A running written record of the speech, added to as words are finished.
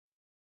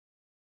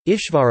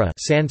Ishvara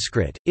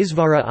Sanskrit,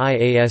 Isvara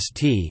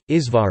Iast,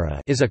 Isvara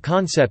is a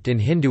concept in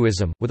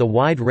Hinduism, with a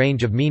wide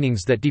range of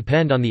meanings that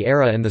depend on the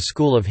era and the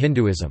school of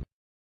Hinduism.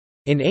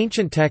 In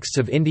ancient texts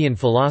of Indian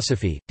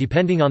philosophy,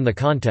 depending on the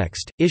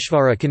context,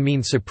 Ishvara can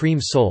mean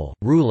supreme soul,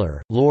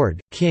 ruler, lord,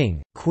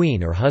 king,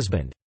 queen or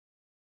husband.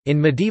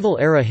 In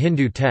medieval-era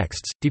Hindu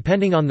texts,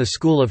 depending on the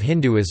school of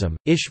Hinduism,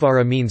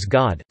 Ishvara means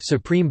God,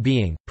 supreme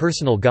being,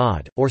 personal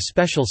God, or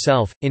special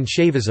self. In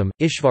Shaivism,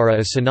 Ishvara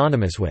is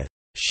synonymous with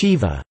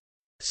Shiva,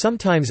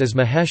 sometimes as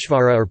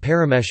Maheshvara or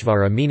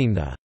Parameshvara meaning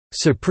the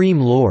Supreme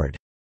Lord,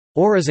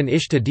 or as an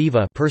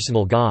Ishtadeva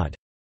personal God.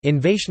 In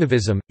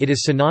Vaishnavism, it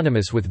is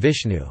synonymous with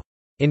Vishnu.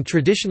 In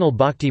traditional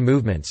bhakti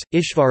movements,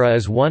 Ishvara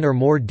is one or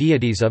more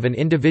deities of an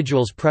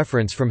individual's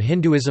preference from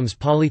Hinduism's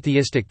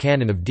polytheistic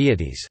canon of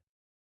deities.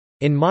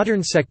 In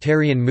modern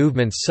sectarian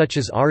movements such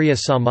as Arya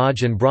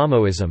Samaj and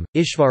Brahmoism,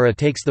 Ishvara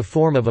takes the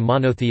form of a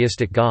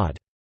monotheistic god.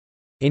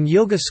 In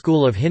Yoga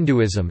school of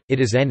Hinduism, it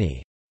is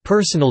any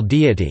personal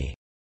deity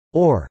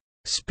or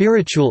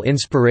spiritual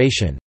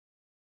inspiration.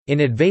 In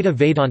Advaita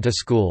Vedanta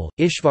school,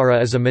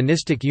 Ishvara is a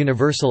monistic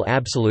universal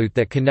absolute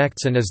that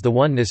connects and is the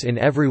oneness in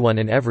everyone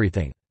and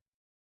everything.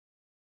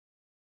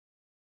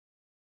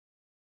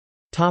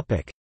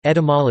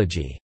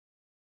 Etymology.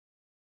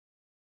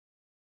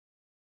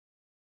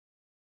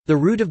 The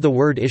root of the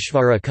word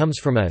Ishvara comes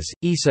from as,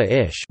 Isa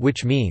ish,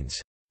 which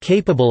means,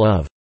 capable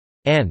of,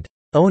 and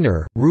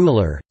owner,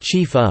 ruler,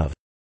 chief of.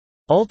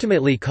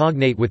 Ultimately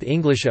cognate with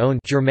English own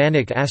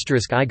Germanic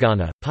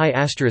 *igana, pi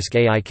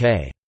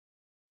 *aik.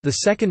 The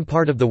second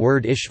part of the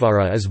word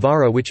Ishvara is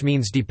vara, which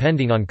means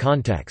depending on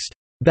context,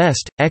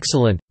 best,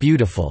 excellent,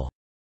 beautiful,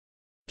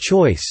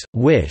 choice,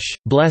 wish,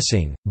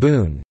 blessing,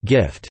 boon,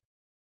 gift,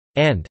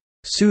 and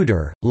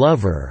suitor,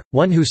 lover,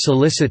 one who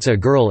solicits a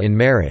girl in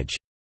marriage.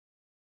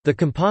 The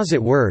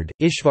composite word,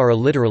 Ishvara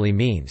literally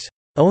means,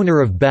 owner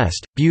of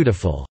best,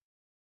 beautiful,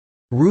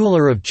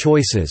 ruler of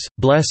choices,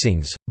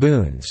 blessings,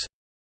 boons,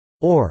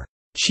 or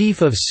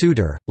chief of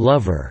suitor,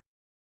 lover.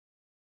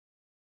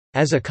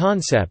 As a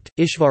concept,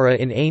 Ishvara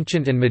in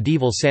ancient and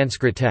medieval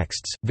Sanskrit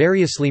texts,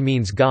 variously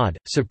means God,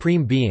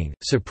 supreme being,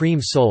 supreme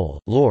soul,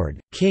 lord,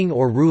 king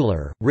or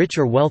ruler, rich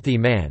or wealthy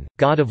man,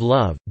 god of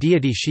love,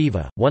 deity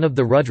Shiva, one of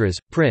the Rudras,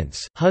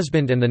 prince,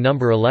 husband and the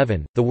number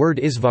 11. The word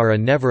Isvara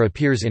never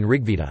appears in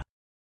Rigveda.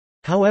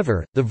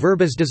 However, the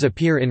verb as does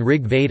appear in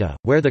Rig Veda,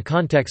 where the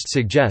context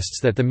suggests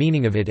that the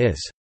meaning of it is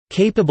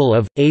capable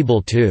of,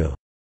 able to.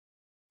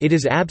 It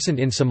is absent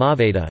in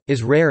Samaveda,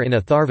 is rare in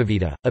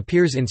Atharvaveda,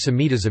 appears in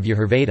Samhitas of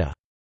Yajurveda.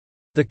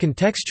 The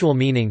contextual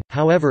meaning,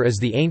 however, as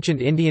the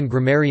ancient Indian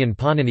grammarian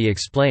Panini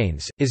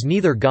explains, is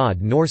neither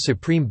God nor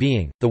supreme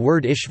being. The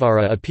word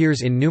Ishvara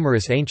appears in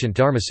numerous ancient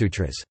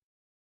Dharmasutras.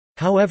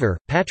 However,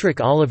 Patrick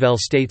Olivelle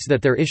states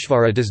that their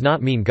Ishvara does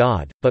not mean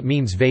God, but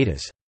means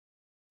Vedas.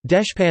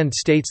 Deshpande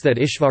states that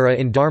Ishvara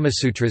in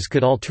Dharmasutras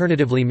could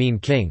alternatively mean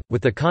king,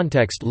 with the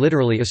context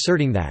literally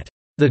asserting that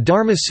the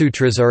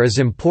Dharmasutras are as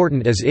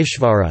important as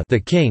Ishvara the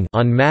king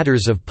on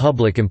matters of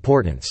public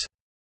importance.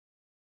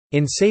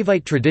 In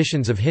Saivite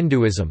traditions of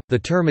Hinduism, the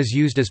term is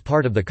used as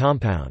part of the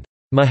compound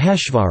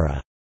Maheshvara,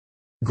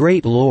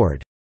 Great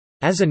Lord,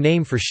 as a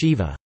name for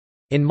Shiva.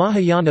 In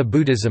Mahayana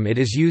Buddhism it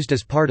is used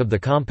as part of the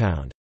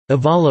compound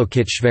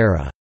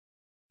Avalokiteshvara,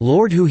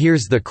 Lord who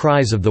hears the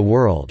cries of the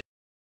world,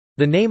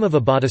 the name of a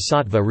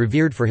bodhisattva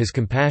revered for his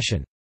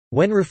compassion.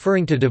 When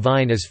referring to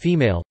divine as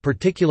female,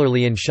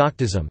 particularly in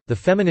Shaktism, the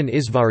feminine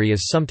Isvari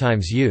is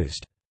sometimes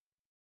used.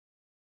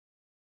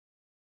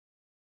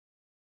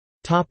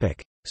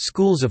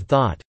 Schools of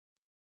thought.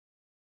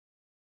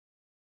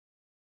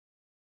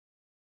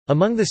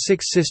 Among the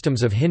 6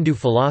 systems of Hindu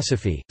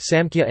philosophy,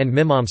 Samkhya and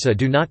Mimamsa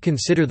do not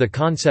consider the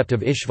concept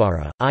of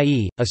Ishvara,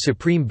 i.e., a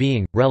supreme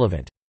being,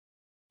 relevant.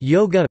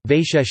 Yoga,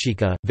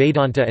 Vaisheshika,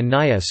 Vedanta and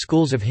Nyaya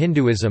schools of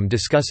Hinduism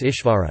discuss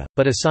Ishvara,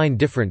 but assign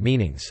different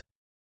meanings.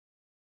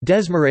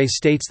 Desmarais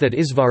states that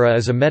Isvara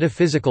is a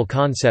metaphysical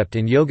concept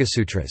in Yoga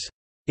Sutras.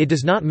 It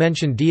does not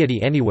mention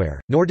deity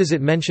anywhere, nor does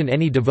it mention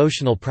any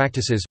devotional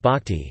practices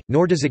bhakti,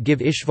 nor does it give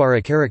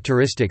Ishvara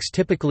characteristics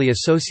typically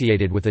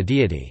associated with a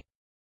deity.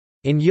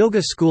 In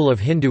Yoga school of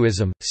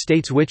Hinduism,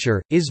 states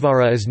Wichur,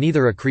 Isvara is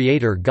neither a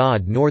creator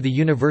god nor the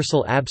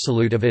universal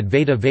absolute of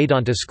Advaita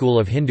Vedanta school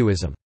of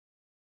Hinduism.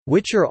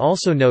 Wichur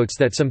also notes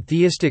that some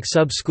theistic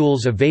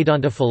sub-schools of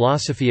Vedanta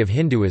philosophy of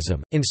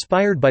Hinduism,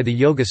 inspired by the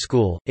Yoga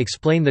school,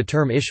 explain the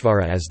term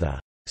Ishvara as the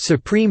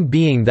supreme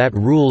being that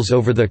rules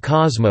over the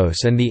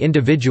cosmos and the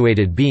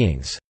individuated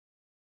beings.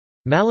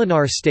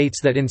 Malinar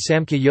states that in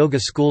Samkhya Yoga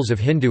schools of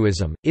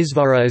Hinduism,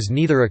 Isvara is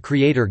neither a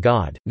creator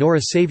god, nor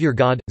a savior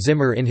god.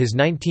 Zimmer in his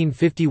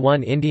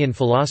 1951 Indian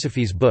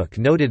Philosophies book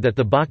noted that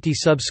the Bhakti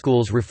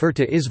sub-schools refer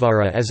to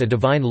Isvara as a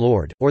divine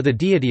lord, or the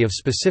deity of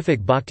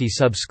specific Bhakti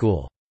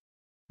sub-school.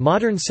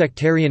 Modern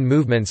sectarian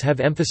movements have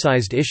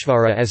emphasized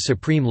Ishvara as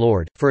Supreme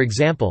Lord, for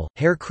example,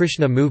 Hare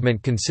Krishna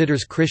movement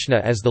considers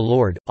Krishna as the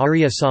Lord,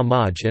 Arya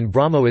Samaj and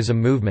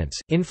Brahmoism movements,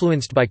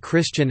 influenced by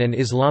Christian and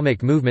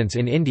Islamic movements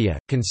in India,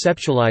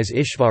 conceptualize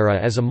Ishvara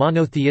as a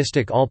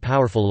monotheistic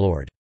all-powerful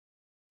Lord.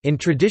 In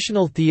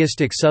traditional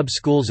theistic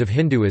sub-schools of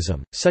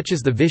Hinduism, such as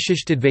the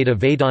Vishishtadvaita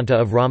Vedanta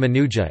of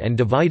Ramanuja and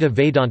Dvaita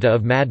Vedanta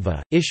of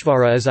Madhva,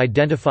 Ishvara is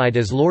identified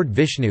as Lord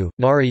Vishnu,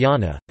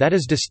 Narayana, that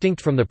is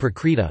distinct from the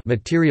Prakriti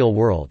material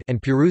world,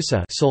 and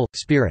Purusa soul,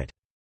 spirit.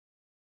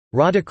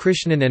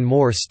 Radhakrishnan and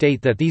more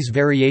state that these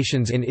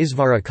variations in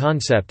Ishvara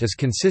concept is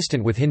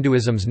consistent with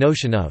Hinduism's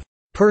notion of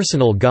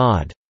personal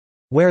God,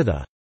 where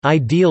the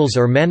ideals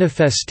or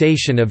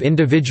manifestation of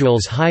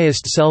individuals'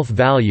 highest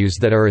self-values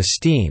that are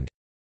esteemed.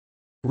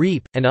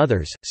 Reap, and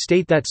others,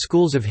 state that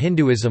schools of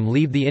Hinduism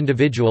leave the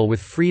individual with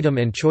freedom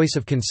and choice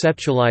of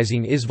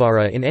conceptualizing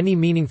Ishvara in any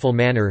meaningful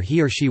manner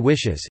he or she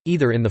wishes,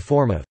 either in the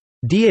form of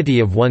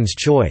deity of one's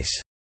choice,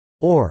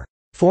 or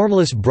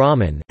formless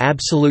Brahman,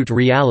 absolute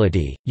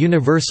reality,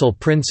 universal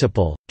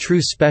principle,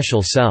 true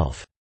special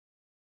self.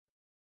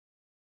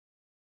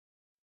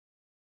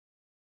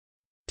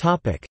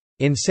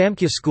 In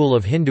Samkhya school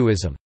of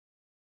Hinduism,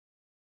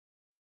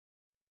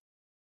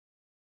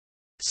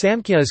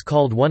 Samkhya is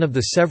called one of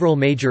the several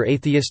major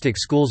atheistic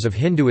schools of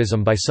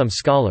Hinduism by some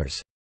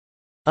scholars.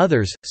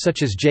 Others,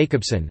 such as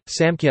Jacobson,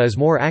 Samkhya is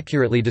more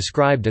accurately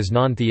described as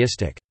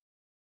non-theistic.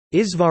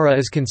 Ishvara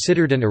is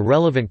considered an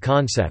irrelevant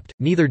concept,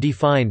 neither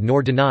defined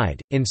nor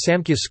denied, in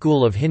Samkhya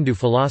school of Hindu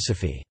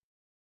philosophy.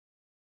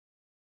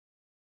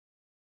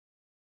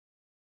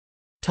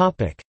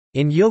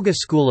 In Yoga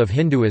school of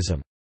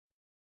Hinduism,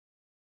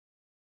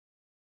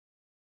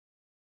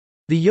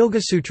 the Yoga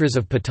Sutras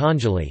of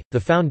Patanjali, the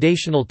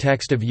foundational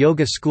text of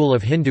Yoga school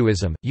of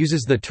Hinduism,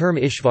 uses the term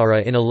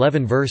Ishvara in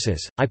 11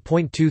 verses,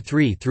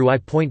 I.23 through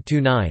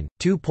I.29,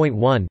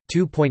 2.1,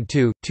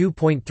 2.2,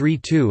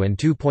 2.32 and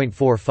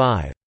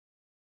 2.45.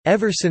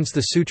 Ever since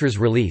the sutra's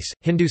release,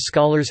 Hindu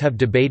scholars have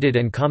debated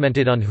and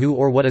commented on who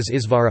or what is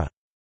Ishvara.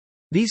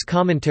 These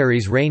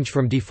commentaries range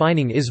from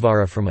defining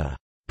Ishvara from a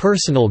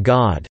personal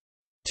god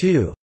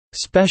to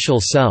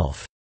special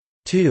self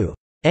to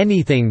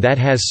anything that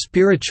has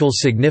spiritual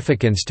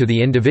significance to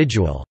the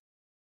individual.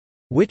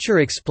 Witcher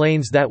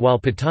explains that while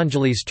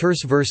Patanjali's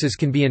terse verses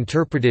can be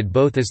interpreted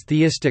both as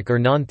theistic or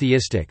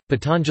non-theistic,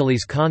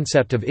 Patanjali's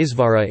concept of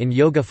Ishvara in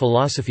yoga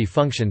philosophy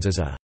functions as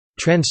a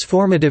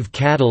transformative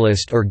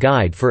catalyst or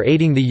guide for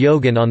aiding the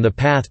yogin on the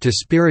path to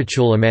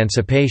spiritual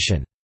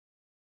emancipation.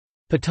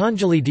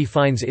 Patanjali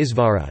defines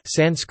Ishvara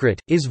Sanskrit,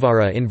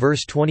 Isvara in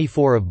verse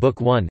 24 of Book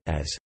 1,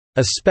 as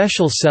a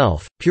special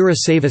self,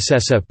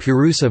 Purusavasesa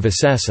Purusa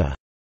Vasesa.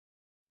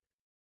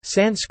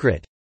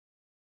 Sanskrit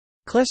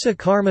Klesa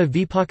karma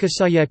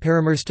vipakasaya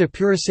paramarsta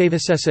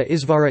purusavasesa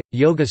Isvara.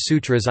 Yoga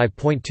Sutras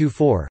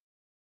I.24.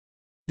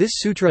 This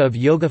sutra of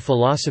yoga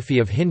philosophy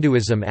of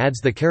Hinduism adds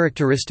the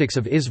characteristics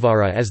of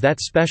Ishvara as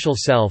that special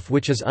self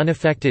which is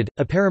unaffected,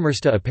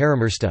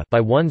 aparamarsta by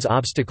one's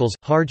obstacles,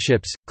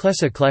 hardships,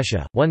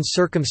 klesha one's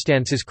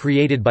circumstances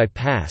created by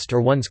past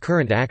or one's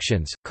current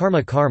actions,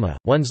 karma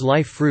one's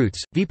life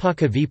fruits,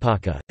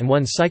 vipaka and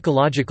one's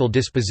psychological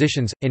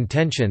dispositions,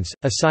 intentions,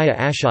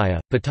 asaya.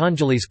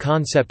 Patanjali's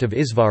concept of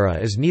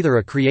Ishvara is neither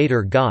a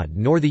creator god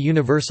nor the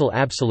universal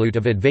absolute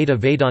of Advaita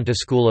Vedanta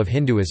school of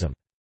Hinduism.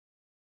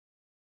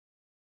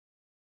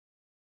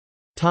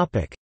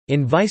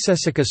 In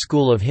Vaisesika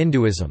school of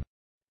Hinduism,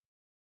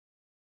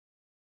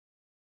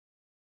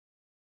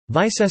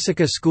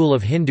 Vaisesika school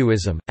of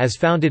Hinduism, as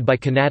founded by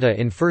Kanada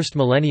in 1st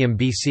millennium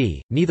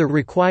BC, neither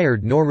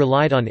required nor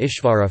relied on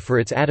Ishvara for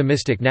its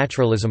atomistic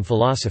naturalism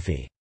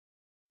philosophy.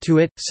 To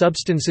it,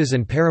 substances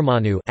and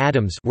paramanu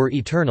atoms were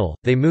eternal,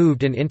 they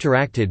moved and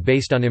interacted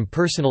based on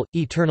impersonal,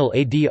 eternal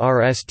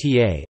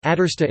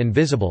adrasta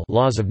invisible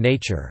laws of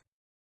nature.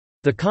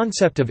 The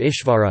concept of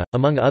Ishvara,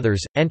 among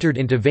others, entered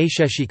into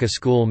Vaisheshika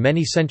school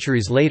many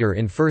centuries later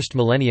in 1st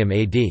millennium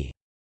AD.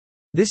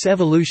 This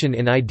evolution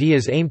in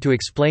ideas aimed to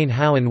explain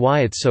how and why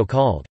its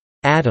so-called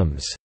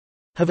atoms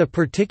have a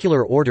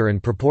particular order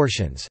and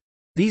proportions.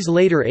 These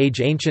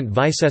later-age ancient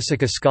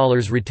Vaisesika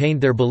scholars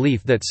retained their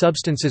belief that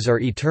substances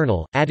are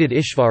eternal, added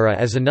Ishvara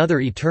as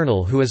another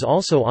eternal who is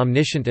also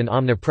omniscient and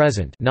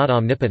omnipresent, not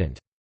omnipotent.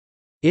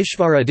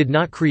 Ishvara did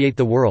not create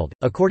the world,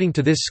 according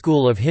to this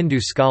school of Hindu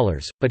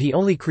scholars, but he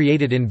only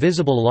created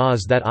invisible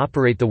laws that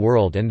operate the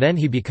world, and then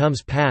he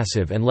becomes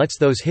passive and lets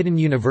those hidden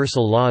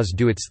universal laws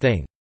do its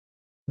thing.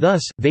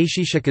 Thus,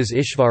 Vaisheshika's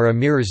Ishvara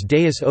mirrors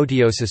deus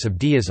otiosis of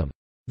deism.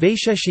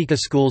 Vaisheshika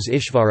school's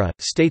Ishvara,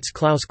 states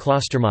Klaus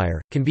Klostermaier,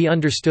 can be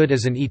understood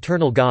as an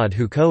eternal god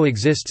who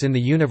coexists in the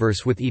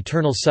universe with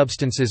eternal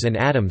substances and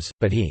atoms,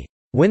 but he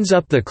winds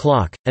up the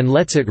clock, and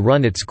lets it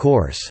run its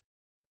course.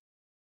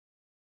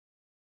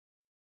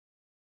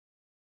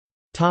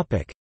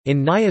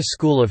 In Nyaya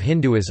school of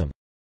Hinduism,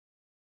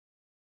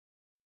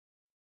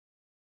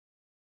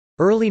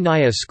 early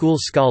Nyaya school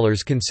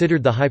scholars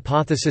considered the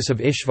hypothesis of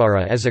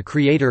Ishvara as a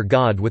creator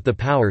god with the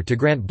power to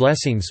grant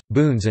blessings,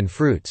 boons and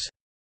fruits.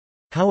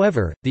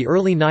 However, the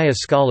early Nyaya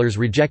scholars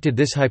rejected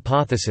this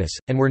hypothesis,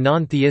 and were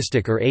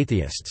non-theistic or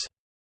atheists.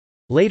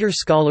 Later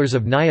scholars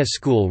of Nyaya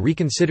school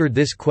reconsidered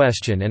this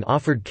question and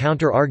offered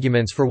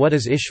counter-arguments for what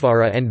is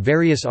Ishvara and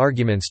various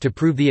arguments to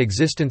prove the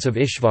existence of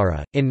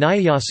Ishvara. In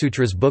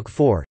Nyayasutra's Book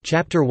 4,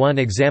 Chapter 1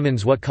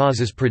 examines what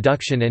causes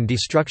production and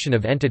destruction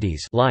of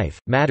entities life,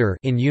 matter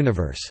in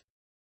universe.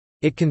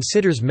 It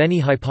considers many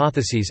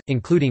hypotheses,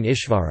 including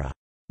Ishvara.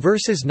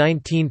 Verses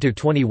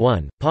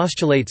 19–21,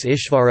 postulates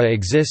Ishvara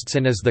exists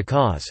and is the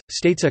cause,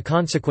 states a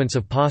consequence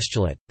of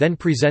postulate, then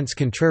presents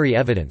contrary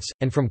evidence,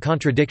 and from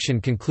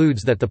contradiction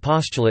concludes that the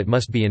postulate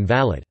must be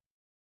invalid.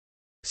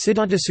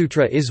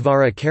 Siddhantasutra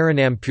Isvara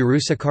Karanam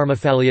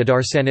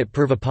Purusakarmaphalyadarsanit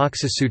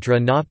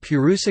Purvapaksasutra na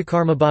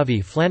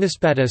Purusakarmabhavi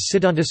Flanispata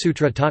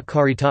Siddhantasutra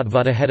Tatkari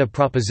Tatvadaheta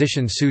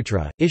Proposition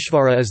Sutra.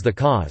 Ishvara is the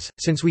cause,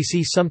 since we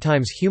see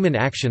sometimes human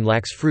action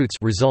lacks fruits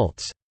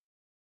results.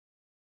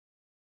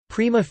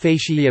 Prima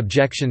facie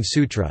objection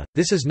sutra,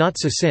 this is not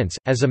so since,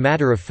 as a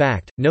matter of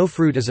fact, no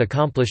fruit is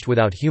accomplished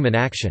without human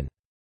action.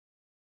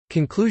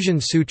 Conclusion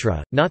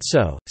sutra, not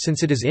so,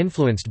 since it is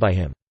influenced by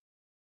him.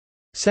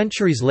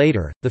 Centuries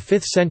later, the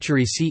 5th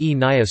century CE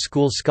Nyaya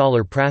school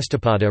scholar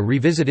Prastapada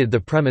revisited the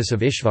premise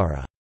of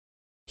Ishvara.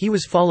 He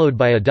was followed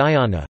by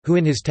Adhyana, who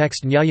in his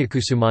text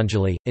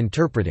Nyayakusumanjali,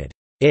 interpreted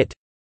it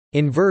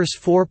in verse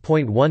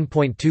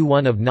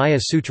 4.1.21 of Nyaya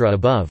Sutra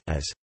above,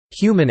 as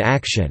human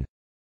action,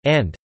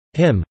 and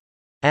him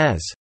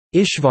as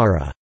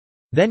Ishvara.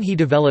 Then he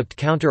developed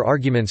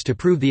counter-arguments to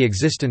prove the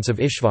existence of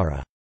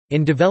Ishvara.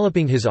 In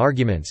developing his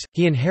arguments,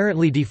 he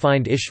inherently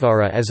defined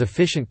Ishvara as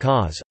efficient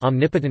cause,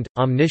 omnipotent,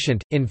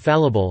 omniscient,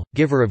 infallible,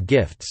 giver of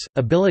gifts,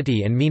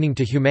 ability and meaning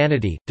to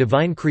humanity,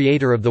 divine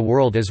creator of the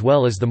world as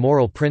well as the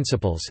moral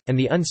principles, and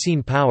the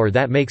unseen power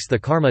that makes the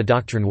karma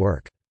doctrine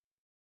work.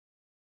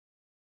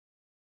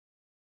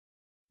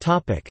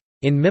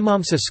 In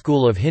Mimamsa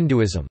school of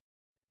Hinduism.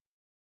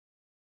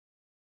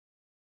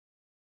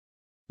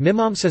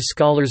 Mimamsa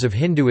scholars of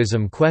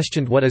Hinduism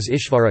questioned what is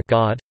Ishvara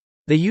God?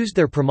 They used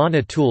their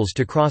pramana tools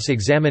to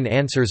cross-examine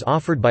answers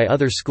offered by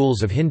other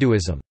schools of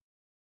Hinduism.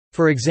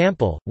 For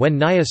example, when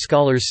Nyaya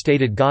scholars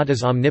stated God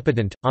is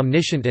omnipotent,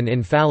 omniscient and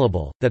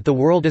infallible, that the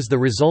world is the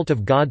result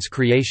of God's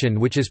creation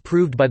which is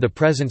proved by the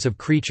presence of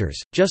creatures,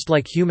 just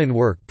like human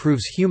work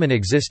proves human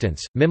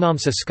existence,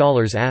 Mimamsa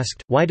scholars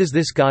asked, why does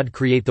this God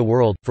create the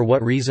world, for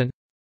what reason?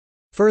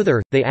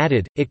 Further, they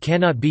added, it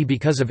cannot be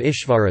because of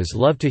Ishvara's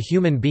love to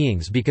human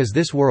beings because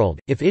this world,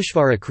 if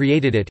Ishvara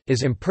created it,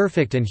 is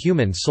imperfect and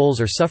human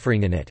souls are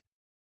suffering in it.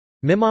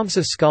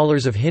 Mimamsa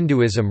scholars of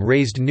Hinduism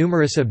raised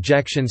numerous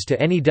objections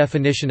to any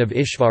definition of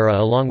Ishvara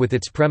along with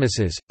its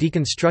premises,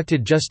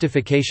 deconstructed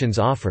justifications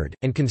offered,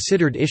 and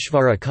considered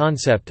Ishvara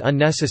concept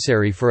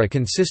unnecessary for a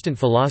consistent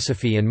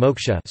philosophy and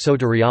moksha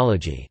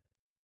soteriology.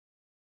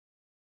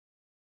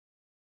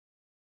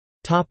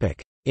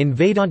 In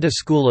Vedanta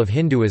school of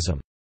Hinduism.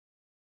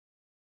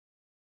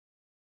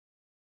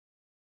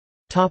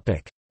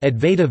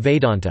 Advaita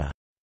Vedanta.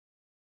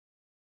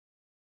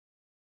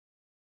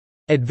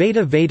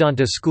 Advaita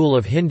Vedanta school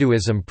of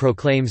Hinduism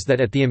proclaims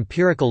that at the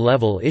empirical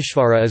level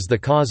Ishvara is the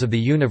cause of the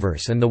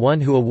universe and the one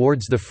who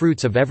awards the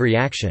fruits of every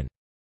action.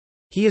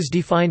 He is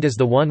defined as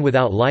the one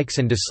without likes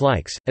and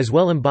dislikes, as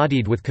well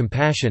embodied with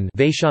compassion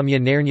Vaishamya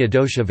Nirnya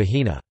Dosha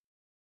Vihina.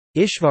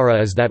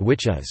 Ishvara is that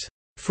which is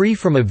free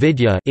from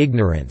avidya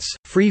ignorance,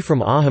 free from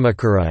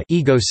ahamakara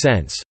ego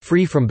sense,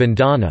 free from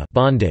bandhana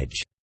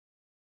bondage.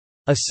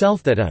 A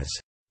self that is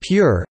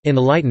pure,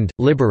 enlightened,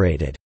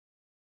 liberated.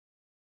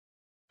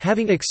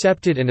 Having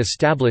accepted and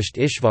established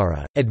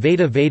Ishvara,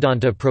 Advaita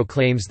Vedanta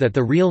proclaims that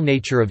the real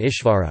nature of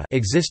Ishvara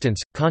existence,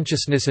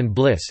 consciousness and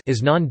bliss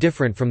is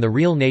non-different from the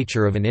real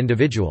nature of an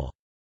individual.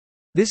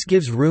 This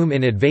gives room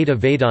in Advaita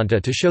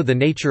Vedanta to show the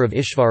nature of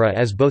Ishvara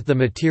as both the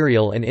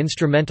material and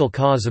instrumental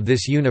cause of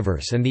this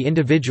universe and the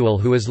individual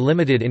who is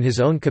limited in his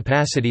own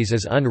capacities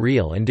as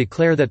unreal and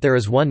declare that there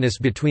is oneness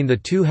between the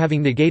two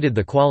having negated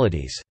the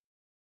qualities.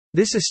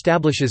 This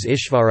establishes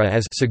Ishvara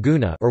as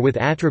saguna or with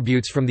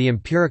attributes from the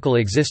empirical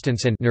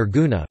existence and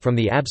nirguna from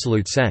the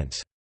absolute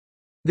sense.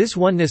 This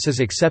oneness is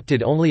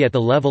accepted only at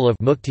the level of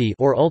mukti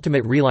or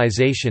ultimate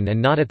realization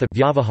and not at the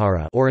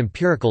vyavahara or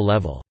empirical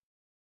level.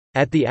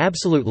 At the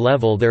absolute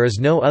level there is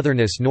no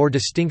otherness nor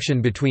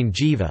distinction between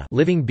jiva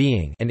living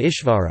being and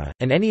Ishvara,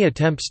 and any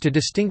attempts to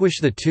distinguish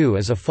the two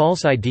is a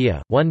false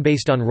idea, one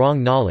based on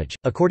wrong knowledge.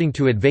 According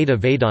to Advaita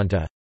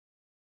Vedanta,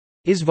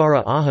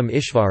 Isvara aham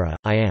Ishvara,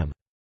 I am.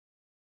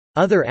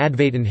 Other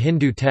Advaitin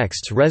Hindu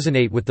texts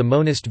resonate with the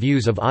monist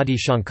views of Adi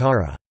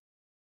Shankara.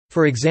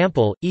 For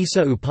example,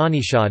 Isa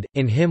Upanishad,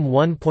 in hymn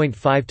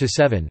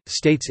 1.5-7,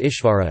 states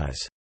Ishvara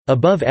is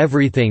above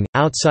everything,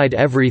 outside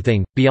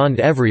everything,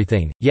 beyond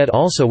everything, yet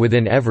also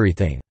within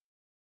everything.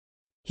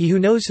 He who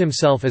knows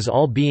himself as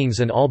all beings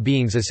and all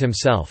beings as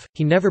himself,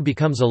 he never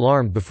becomes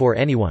alarmed before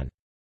anyone.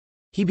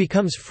 He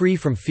becomes free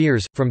from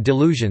fears, from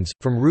delusions,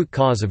 from root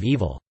cause of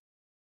evil.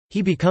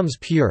 He becomes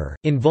pure,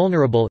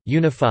 invulnerable,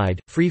 unified,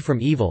 free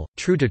from evil,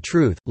 true to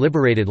truth,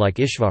 liberated like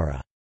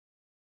Ishvara.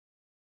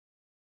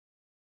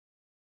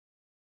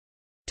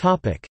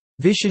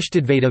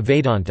 Vishishtadvaita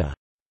Vedanta.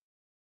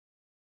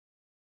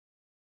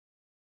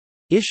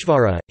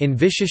 Ishvara, in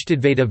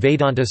Vishishtadvaita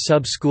Vedanta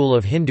sub-school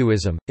of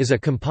Hinduism, is a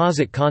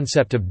composite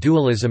concept of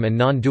dualism and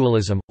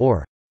non-dualism,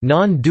 or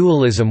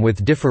non-dualism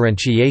with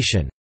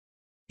differentiation.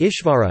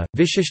 Ishvara,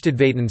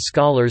 Vishishtadvaitin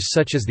scholars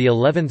such as the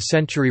 11th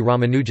century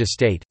Ramanuja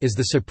state, is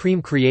the supreme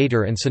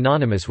creator and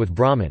synonymous with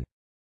Brahman.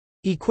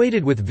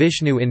 Equated with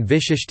Vishnu in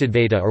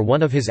Vishishtadvaita or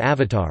one of his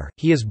avatar,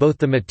 he is both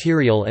the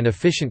material and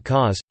efficient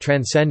cause,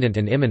 transcendent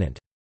and immanent.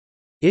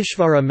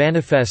 Ishvara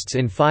manifests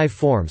in 5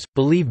 forms: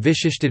 believe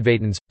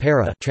Vishishtadvaitins,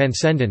 para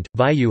transcendent,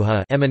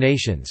 vyuha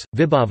emanations,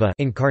 vibhava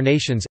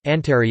incarnations,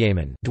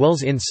 antaryaman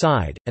dwells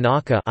inside, and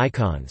aka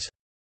icons.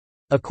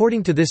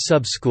 According to this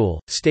sub-school,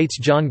 states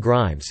John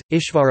Grimes,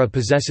 Ishvara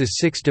possesses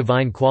 6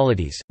 divine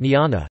qualities: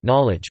 jnana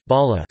knowledge,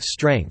 bala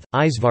strength,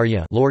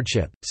 aisvarya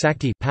lordship,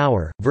 sakti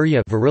power,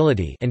 virya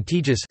virility, and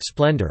tejas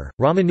splendor.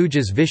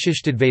 Ramanuja's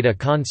Vishishtadvaita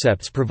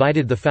concepts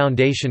provided the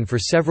foundation for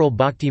several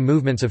bhakti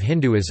movements of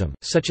Hinduism,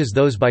 such as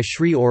those by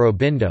Sri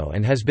Aurobindo,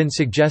 and has been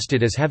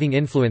suggested as having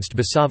influenced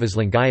Basava's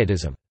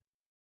Lingayatism.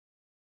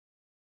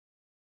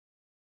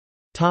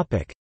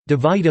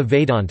 Dvaita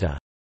Vedanta.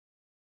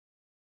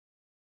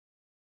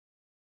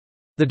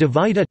 The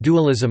Dvaita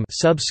dualism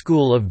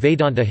sub-school of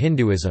Vedanta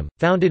Hinduism,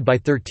 founded by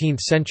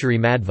 13th-century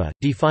Madhva,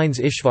 defines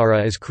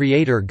Ishvara as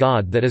creator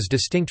god that is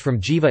distinct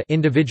from jiva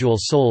individual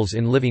souls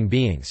in living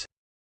beings.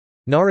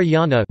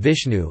 Narayana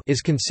Vishnu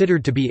is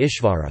considered to be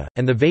Ishvara,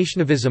 and the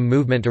Vaishnavism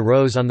movement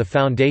arose on the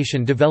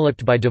foundation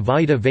developed by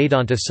Dvaita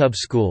Vedanta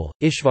sub-school.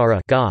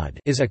 Ishvara God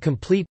is a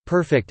complete,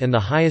 perfect and the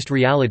highest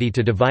reality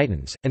to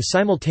Dvaitins, and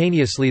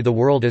simultaneously the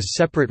world is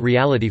separate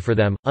reality for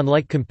them,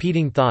 unlike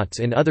competing thoughts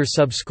in other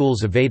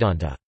sub-schools of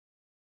Vedanta.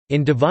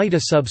 In Dvaita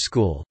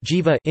sub-school,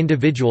 jiva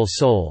individual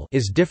soul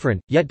is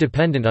different, yet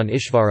dependent on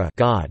Ishvara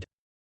God.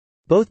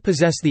 Both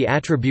possess the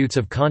attributes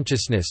of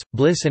consciousness,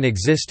 bliss and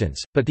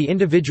existence, but the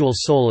individual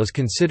soul is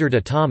considered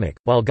atomic,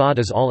 while God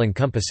is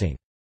all-encompassing.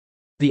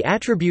 The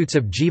attributes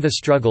of jiva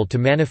struggle to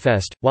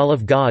manifest, while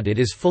of God it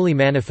is fully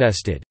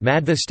manifested.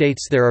 Madhva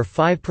states there are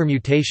 5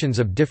 permutations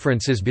of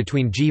differences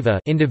between jiva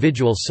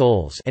individual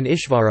souls and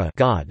Ishvara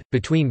God,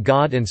 between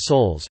God and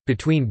souls,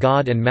 between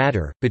God and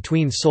matter,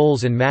 between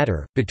souls and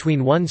matter,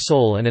 between one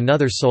soul and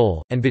another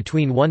soul, and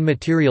between one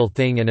material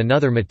thing and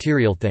another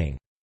material thing.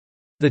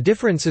 The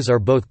differences are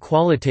both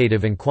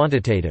qualitative and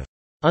quantitative.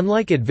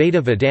 Unlike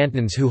Advaita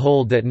Vedantins who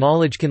hold that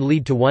knowledge can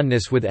lead to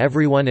oneness with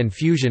everyone and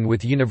fusion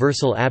with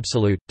universal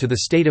absolute, to the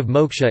state of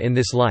moksha in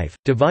this life,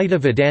 Dvaita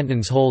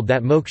Vedantins hold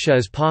that moksha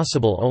is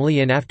possible only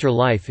in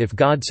afterlife if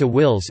God so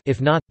wills,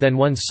 if not, then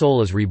one's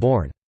soul is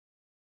reborn.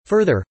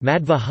 Further,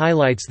 Madhva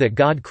highlights that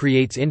God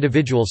creates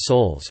individual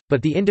souls,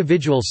 but the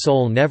individual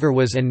soul never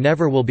was and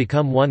never will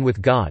become one with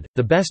God.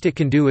 The best it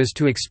can do is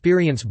to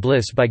experience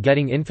bliss by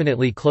getting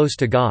infinitely close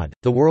to God.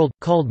 The world,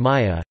 called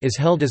Maya, is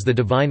held as the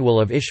divine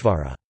will of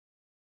Ishvara.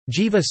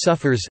 Jiva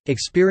suffers,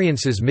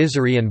 experiences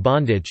misery and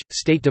bondage,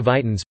 state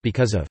Dvaitins,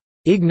 because of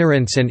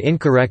ignorance and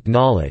incorrect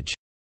knowledge.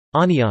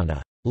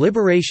 Aniyana.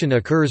 Liberation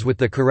occurs with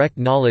the correct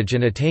knowledge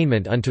and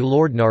attainment unto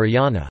Lord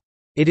Narayana.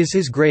 It is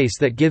His grace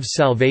that gives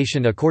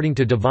salvation according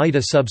to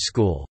Dvaita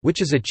sub-school,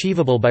 which is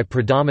achievable by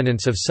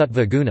predominance of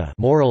sattva guna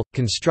moral,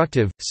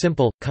 constructive,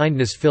 simple,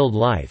 kindness-filled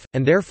life,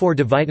 and therefore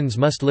Dvaitins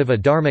must live a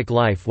dharmic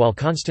life while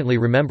constantly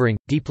remembering,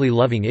 deeply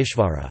loving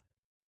Ishvara.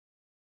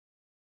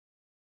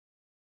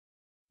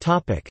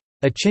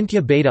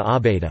 Achintya Bheda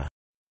Abheda.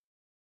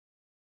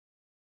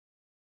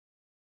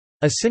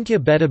 Achintya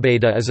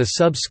Bheda is a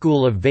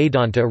sub-school of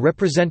Vedanta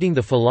representing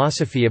the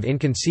philosophy of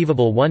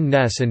inconceivable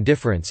one-ness and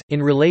difference,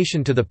 in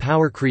relation to the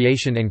power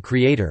creation and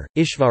creator,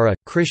 Ishvara,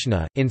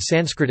 Krishna. In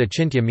Sanskrit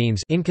achintya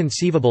means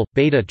inconceivable,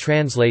 Bheda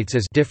translates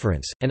as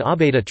difference, and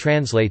Abheda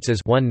translates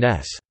as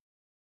one-ness.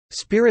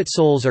 Spirit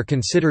souls are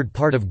considered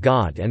part of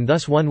God and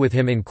thus one with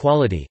Him in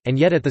quality, and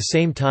yet at the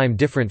same time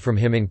different from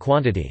Him in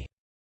quantity.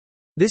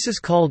 This is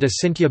called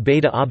Achintya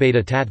Bheda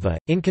Abheda Tattva,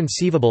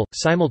 inconceivable,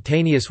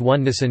 simultaneous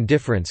oneness and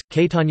difference.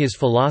 Caitanya's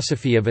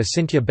philosophy of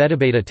Achintya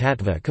Bheda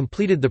Tattva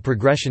completed the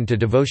progression to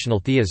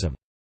devotional theism.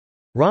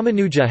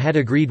 Ramanuja had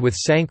agreed with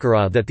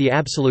Sankara that the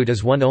Absolute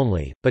is one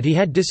only, but he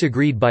had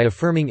disagreed by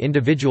affirming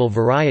individual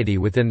variety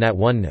within that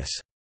oneness.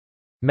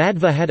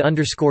 Madhva had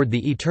underscored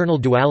the eternal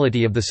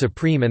duality of the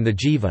Supreme and the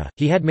Jiva.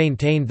 He had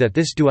maintained that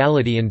this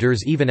duality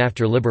endures even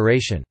after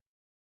liberation.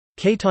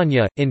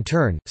 Caitanya, in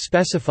turn,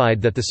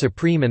 specified that the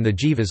Supreme and the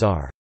Jivas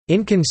are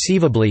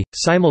inconceivably,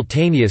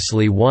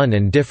 simultaneously one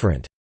and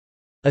different.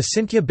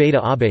 Achintya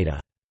Bheda Abheda.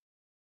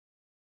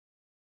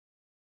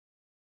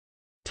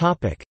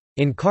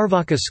 In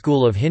Carvaka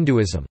school of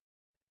Hinduism.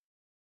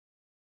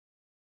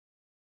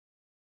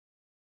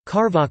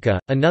 Carvaka,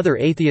 another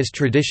atheist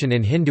tradition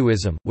in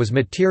Hinduism, was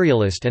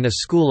materialist and a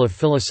school of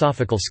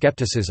philosophical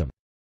skepticism.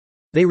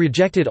 They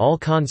rejected all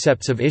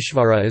concepts of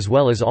Ishvara as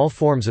well as all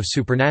forms of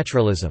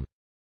supernaturalism.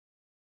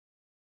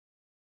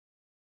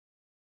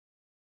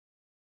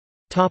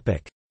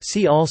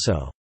 See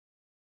also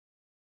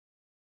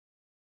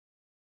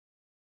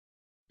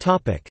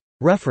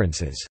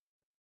References